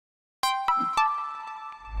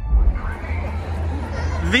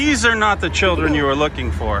These are not the children you were looking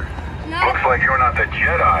for. Looks like you're not the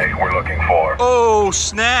Jedi we're looking for. Oh,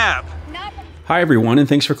 snap. Hi everyone, and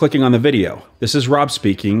thanks for clicking on the video. This is Rob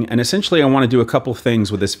speaking, and essentially I want to do a couple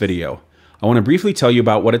things with this video. I want to briefly tell you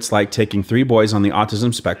about what it's like taking 3 boys on the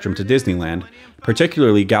autism spectrum to Disneyland,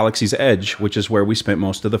 particularly Galaxy's Edge, which is where we spent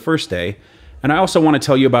most of the first day, and I also want to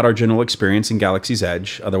tell you about our general experience in Galaxy's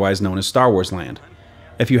Edge, otherwise known as Star Wars Land.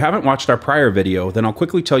 If you haven't watched our prior video, then I'll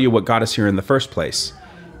quickly tell you what got us here in the first place.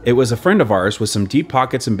 It was a friend of ours with some deep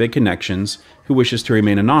pockets and big connections who wishes to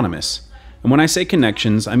remain anonymous. And when I say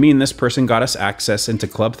connections, I mean this person got us access into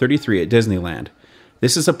Club 33 at Disneyland.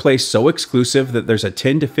 This is a place so exclusive that there's a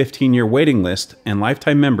 10 to 15 year waiting list, and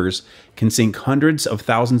lifetime members can sink hundreds of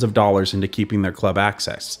thousands of dollars into keeping their club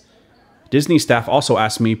access. Disney staff also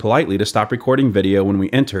asked me politely to stop recording video when we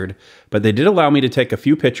entered, but they did allow me to take a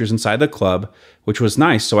few pictures inside the club, which was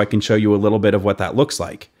nice so I can show you a little bit of what that looks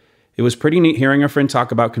like. It was pretty neat hearing a friend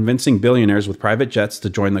talk about convincing billionaires with private jets to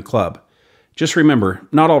join the club. Just remember,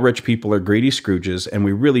 not all rich people are greedy Scrooges, and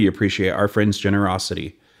we really appreciate our friend's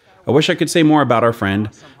generosity. I wish I could say more about our friend,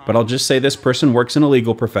 but I'll just say this person works in a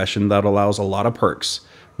legal profession that allows a lot of perks.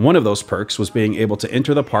 One of those perks was being able to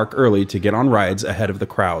enter the park early to get on rides ahead of the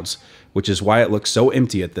crowds, which is why it looks so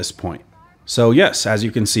empty at this point. So yes, as you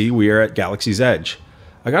can see, we are at Galaxy's Edge.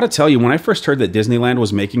 I gotta tell you, when I first heard that Disneyland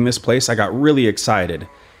was making this place, I got really excited.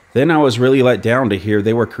 Then I was really let down to hear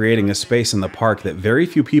they were creating a space in the park that very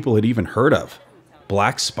few people had even heard of.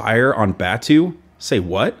 Black Spire on Batuu? Say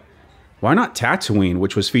what? Why not Tatooine,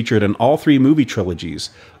 which was featured in all 3 movie trilogies,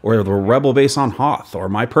 or the Rebel Base on Hoth, or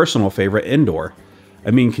my personal favorite, Endor?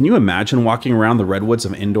 I mean, can you imagine walking around the redwoods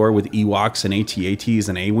of Endor with Ewoks and AT-ATs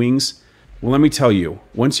and A-Wings? Well, let me tell you,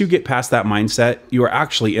 once you get past that mindset, you are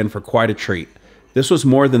actually in for quite a treat. This was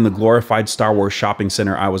more than the glorified Star Wars shopping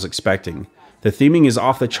center I was expecting. The theming is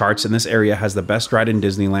off the charts, and this area has the best ride in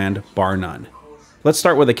Disneyland, bar none. Let's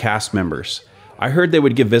start with the cast members. I heard they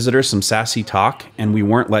would give visitors some sassy talk, and we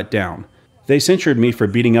weren't let down. They censured me for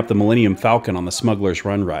beating up the Millennium Falcon on the Smuggler's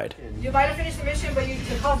Run ride. You might have finished the mission, but you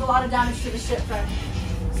caused a lot of damage to the ship, friend.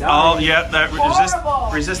 Oh, yeah,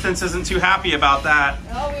 that Resistance isn't too happy about that.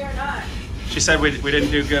 No, we are not. She said we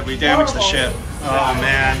didn't do good. We damaged the ship. Oh,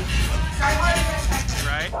 man.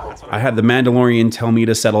 Right? I had the Mandalorian tell me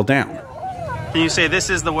to settle down. Can you say this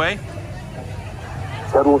is the way?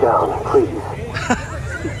 Settle down, please.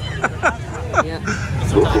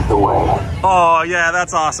 This is the way. Oh, yeah,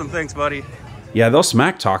 that's awesome. Thanks, buddy. Yeah, they'll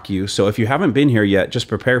smack talk you, so if you haven't been here yet, just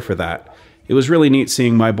prepare for that. It was really neat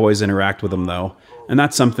seeing my boys interact with them, though, and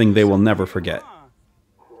that's something they will never forget.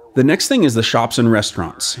 The next thing is the shops and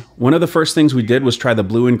restaurants. One of the first things we did was try the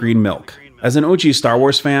blue and green milk. As an OG Star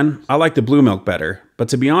Wars fan, I like the blue milk better, but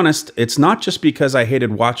to be honest, it's not just because I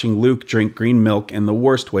hated watching Luke drink green milk in the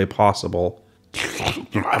worst way possible.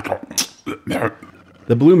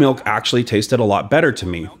 The blue milk actually tasted a lot better to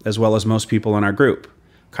me, as well as most people in our group.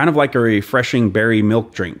 Kind of like a refreshing berry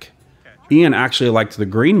milk drink. Ian actually liked the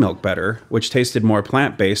green milk better, which tasted more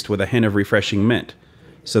plant-based with a hint of refreshing mint.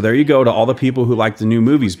 So there you go to all the people who liked the new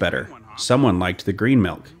movies better. Someone liked the green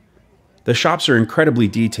milk. The shops are incredibly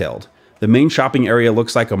detailed. The main shopping area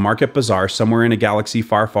looks like a market bazaar somewhere in a galaxy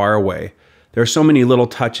far, far away. There are so many little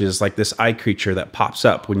touches like this eye creature that pops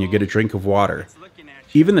up when you get a drink of water.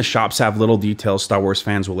 Even the shops have little details Star Wars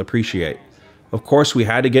fans will appreciate. Of course, we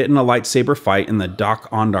had to get in a lightsaber fight in the Doc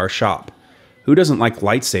Ondar shop. Who doesn't like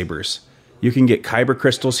lightsabers? You can get kyber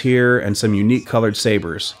crystals here and some unique colored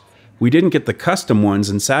sabers. We didn't get the custom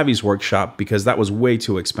ones in Savvy's workshop because that was way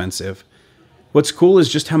too expensive. What's cool is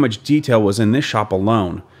just how much detail was in this shop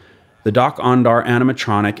alone. The Doc Ondar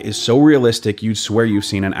animatronic is so realistic you'd swear you've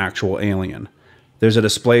seen an actual alien. There's a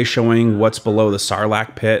display showing what's below the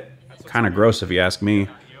Sarlacc pit. Kind of gross if you ask me.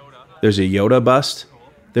 There's a Yoda bust.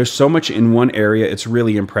 There's so much in one area, it's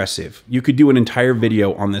really impressive. You could do an entire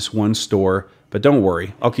video on this one store, but don't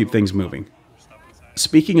worry, I'll keep things moving.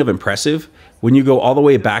 Speaking of impressive, when you go all the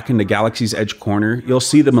way back into Galaxy's Edge corner, you'll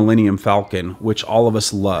see the Millennium Falcon, which all of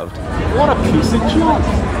us loved. What a piece of junk!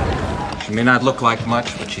 She may not look like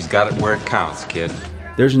much, but she's got it where it counts, kid.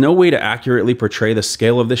 There's no way to accurately portray the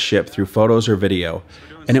scale of the ship through photos or video,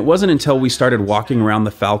 and it wasn't until we started walking around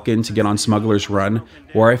the Falcon to get on Smuggler's Run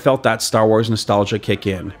where I felt that Star Wars nostalgia kick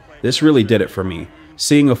in. This really did it for me.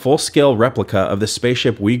 Seeing a full-scale replica of the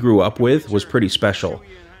spaceship we grew up with was pretty special.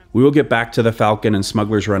 We will get back to the Falcon and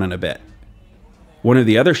Smuggler's Run in a bit. One of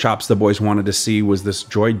the other shops the boys wanted to see was this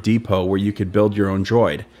droid depot where you could build your own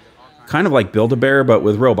droid. Kind of like Build-A-Bear, but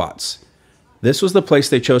with robots. This was the place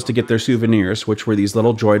they chose to get their souvenirs, which were these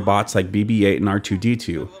little droid bots like BB-8 and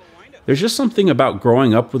R2-D2. There's just something about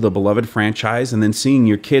growing up with a beloved franchise and then seeing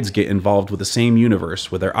your kids get involved with the same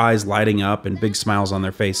universe with their eyes lighting up and big smiles on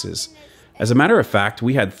their faces. As a matter of fact,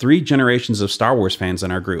 we had 3 generations of Star Wars fans in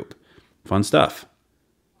our group. Fun stuff.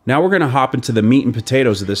 Now we're going to hop into the meat and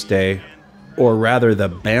potatoes of this day, or rather the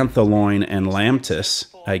bantha loin and lamtis,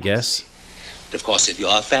 I guess. Of course, if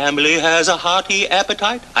your family has a hearty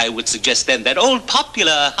appetite, I would suggest then that old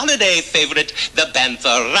popular holiday favorite, the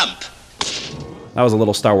bantha rump. That was a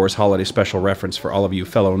little Star Wars holiday special reference for all of you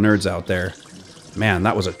fellow nerds out there. Man,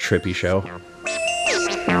 that was a trippy show.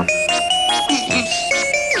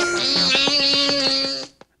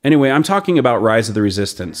 Anyway, I'm talking about Rise of the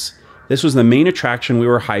Resistance. This was the main attraction we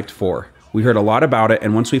were hyped for. We heard a lot about it,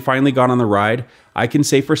 and once we finally got on the ride, I can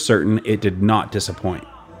say for certain it did not disappoint.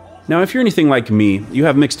 Now, if you're anything like me, you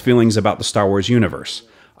have mixed feelings about the Star Wars universe.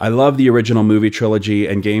 I love the original movie trilogy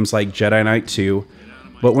and games like Jedi Knight 2,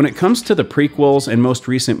 but when it comes to the prequels and most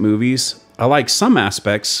recent movies, I like some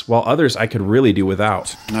aspects, while others I could really do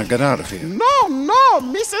without. Now get out of here. No,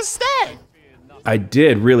 Mrs. Stay. I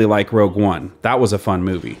did really like Rogue One. That was a fun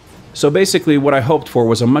movie. So basically what I hoped for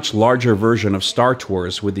was a much larger version of Star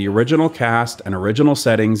Tours with the original cast and original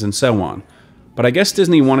settings and so on. But I guess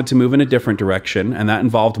Disney wanted to move in a different direction, and that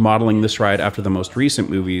involved modeling this ride after the most recent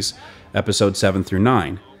movies, episodes 7 through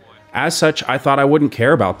 9. As such, I thought I wouldn't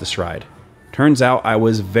care about this ride. Turns out I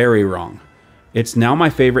was very wrong. It's now my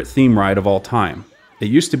favorite theme ride of all time. It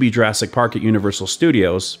used to be Jurassic Park at Universal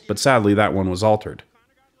Studios, but sadly that one was altered.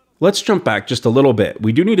 Let's jump back just a little bit.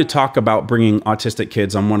 We do need to talk about bringing autistic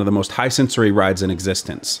kids on one of the most high sensory rides in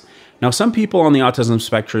existence. Now, some people on the autism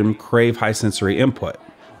spectrum crave high sensory input.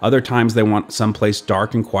 Other times they want someplace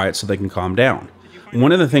dark and quiet so they can calm down.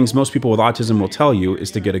 One of the things most people with autism will tell you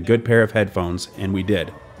is to get a good pair of headphones, and we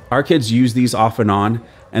did. Our kids use these off and on,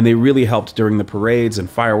 and they really helped during the parades and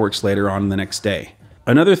fireworks later on the next day.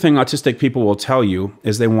 Another thing autistic people will tell you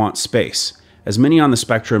is they want space, as many on the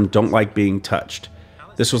spectrum don't like being touched.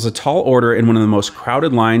 This was a tall order in one of the most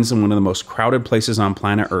crowded lines and one of the most crowded places on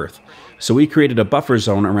planet Earth, so we created a buffer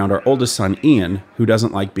zone around our oldest son, Ian, who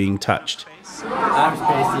doesn't like being touched.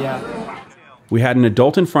 We had an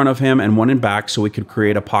adult in front of him and one in back so we could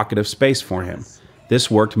create a pocket of space for him.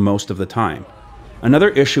 This worked most of the time. Another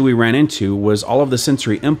issue we ran into was all of the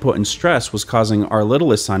sensory input and stress was causing our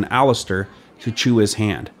littlest son, Alistair, to chew his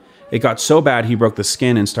hand. It got so bad he broke the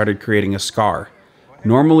skin and started creating a scar.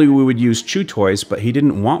 Normally we would use chew toys, but he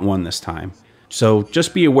didn't want one this time. So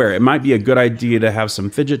just be aware, it might be a good idea to have some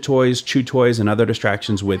fidget toys, chew toys, and other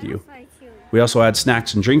distractions with you. We also had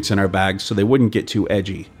snacks and drinks in our bags so they wouldn't get too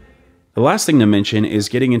edgy. The last thing to mention is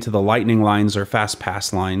getting into the lightning lines or fast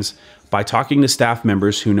pass lines by talking to staff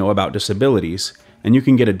members who know about disabilities, and you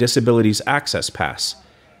can get a disabilities access pass.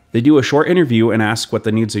 They do a short interview and ask what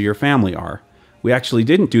the needs of your family are. We actually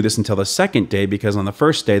didn't do this until the second day because on the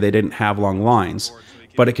first day they didn't have long lines,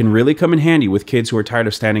 but it can really come in handy with kids who are tired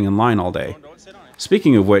of standing in line all day.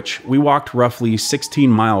 Speaking of which, we walked roughly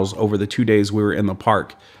 16 miles over the 2 days we were in the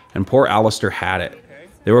park, and poor Alistair had it.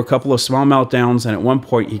 There were a couple of small meltdowns, and at one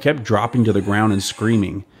point he kept dropping to the ground and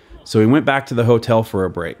screaming, so we went back to the hotel for a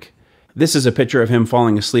break. This is a picture of him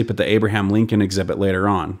falling asleep at the Abraham Lincoln exhibit later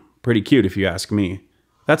on. Pretty cute if you ask me.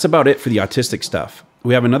 That's about it for the autistic stuff.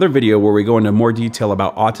 We have another video where we go into more detail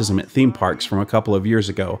about autism at theme parks from a couple of years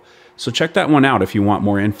ago, so check that one out if you want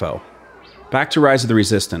more info. Back to Rise of the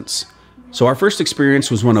Resistance. So our first experience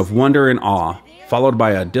was one of wonder and awe, followed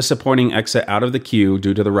by a disappointing exit out of the queue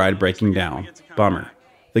due to the ride breaking down. Bummer.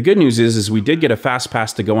 The good news is we did get a fast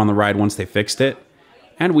pass to go on the ride once they fixed it,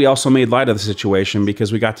 and we also made light of the situation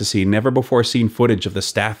because we got to see never-before-seen footage of the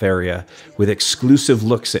staff area with exclusive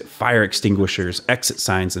looks at fire extinguishers, exit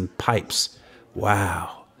signs, and pipes.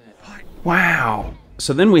 Wow. Wow.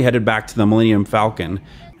 So then we headed back to the Millennium Falcon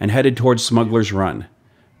and headed towards Smuggler's Run.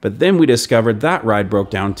 But then we discovered that ride broke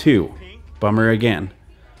down too. Bummer again.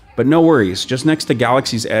 But no worries, just next to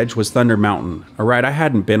Galaxy's Edge was Thunder Mountain, a ride I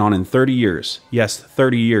hadn't been on in 30 years. Yes,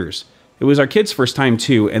 30 years. It was our kids' first time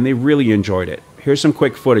too, and they really enjoyed it. Here's some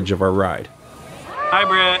quick footage of our ride. Hi,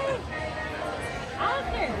 Britt.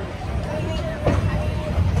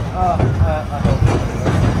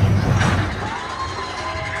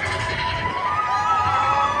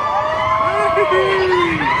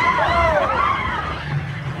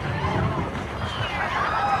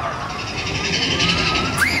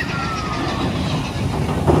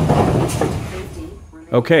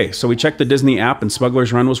 Okay, so we checked the Disney app and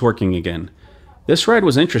Smuggler's Run was working again. This ride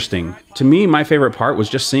was interesting. To me, my favorite part was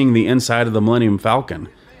just seeing the inside of the Millennium Falcon.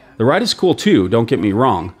 The ride is cool too, don't get me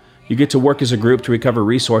wrong. You get to work as a group to recover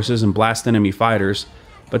resources and blast enemy fighters,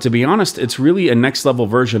 But to be honest, it's really a next level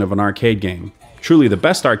version of an arcade game. Truly the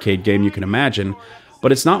best arcade game you can imagine,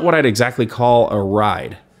 but it's not what I'd exactly call a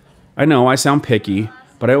ride. I know I sound picky,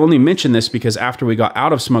 but I only mention this because after we got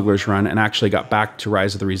out of Smuggler's Run and actually got back to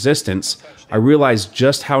Rise of the Resistance, I realized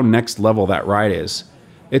just how next level that ride is.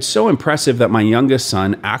 It's so impressive that my youngest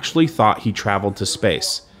son actually thought he traveled to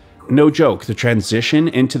space. No joke, the transition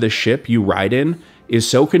into the ship you ride in is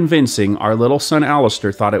so convincing our little son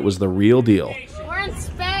Alistair thought it was the real deal. We're in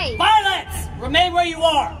space! Pilots! Remain where you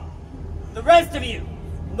are! The rest of you,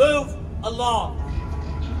 move along.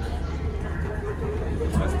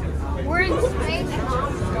 We're in space.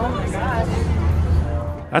 Oh my God.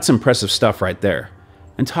 That's impressive stuff right there.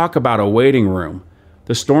 And talk about a waiting room.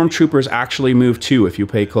 The stormtroopers actually move too if you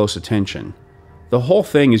pay close attention. The whole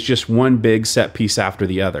thing is just one big set piece after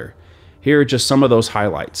the other. Here are just some of those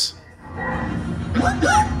highlights.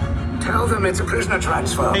 Tell them it's a prisoner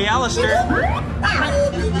transfer. Hey, Alistair.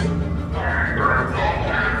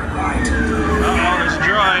 Uh-oh, there's a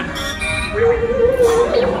droid.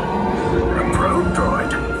 A probe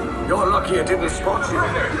droid. You're lucky it didn't spot you.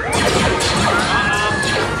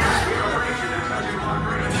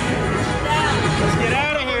 Let's get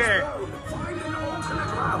out of here. Find an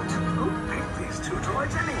alternate route. Who picked these two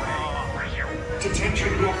droids anyway?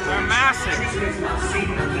 Detention. They're massive.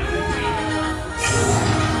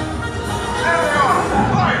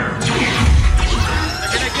 Fire!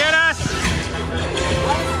 They're gonna get us.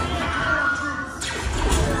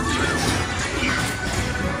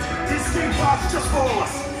 This thing box just for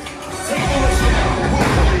us. Take bullets now.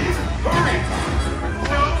 We'll leave. Hurry!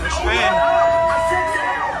 Finn. I said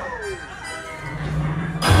down!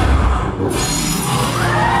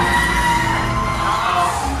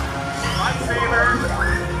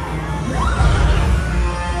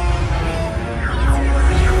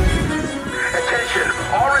 Attention,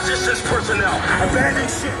 all resistance personnel. Abandon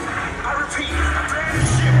ship. I repeat, abandon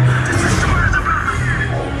ship. This is the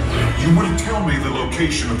You will tell me the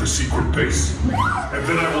location of the secret base, and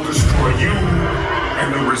then I will destroy you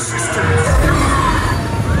and the resistance.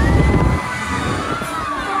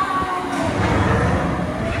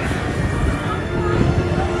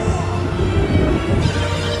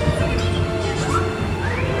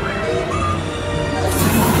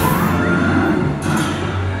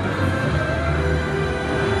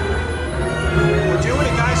 We're doing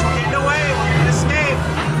it, guys. We're getting away. We're gonna escape.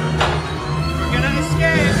 We're gonna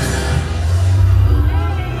escape.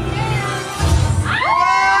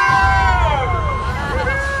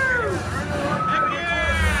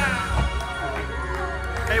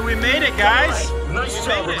 Hey, we made it, guys. Nice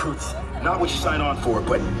job, recruits. Not what you signed on for,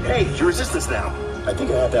 but hey, you're resistance now. I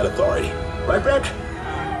think I have that authority. Right, Brett?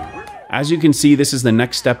 As you can see, this is the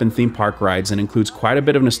next step in theme park rides and includes quite a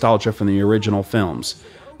bit of nostalgia from the original films.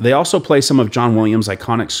 They also play some of John Williams'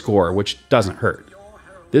 iconic score, which doesn't hurt.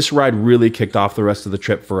 This ride really kicked off the rest of the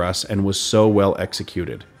trip for us and was so well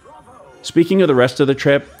executed. Speaking of the rest of the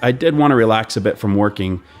trip, I did want to relax a bit from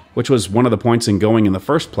working, which was one of the points in going in the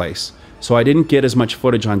first place, so I didn't get as much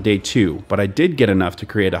footage on day 2, but I did get enough to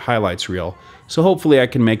create a highlights reel, so hopefully I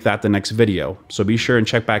can make that the next video, so be sure and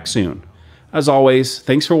check back soon. As always,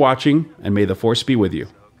 thanks for watching, and may the Force be with you.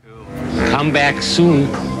 Come back soon.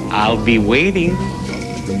 I'll be waiting.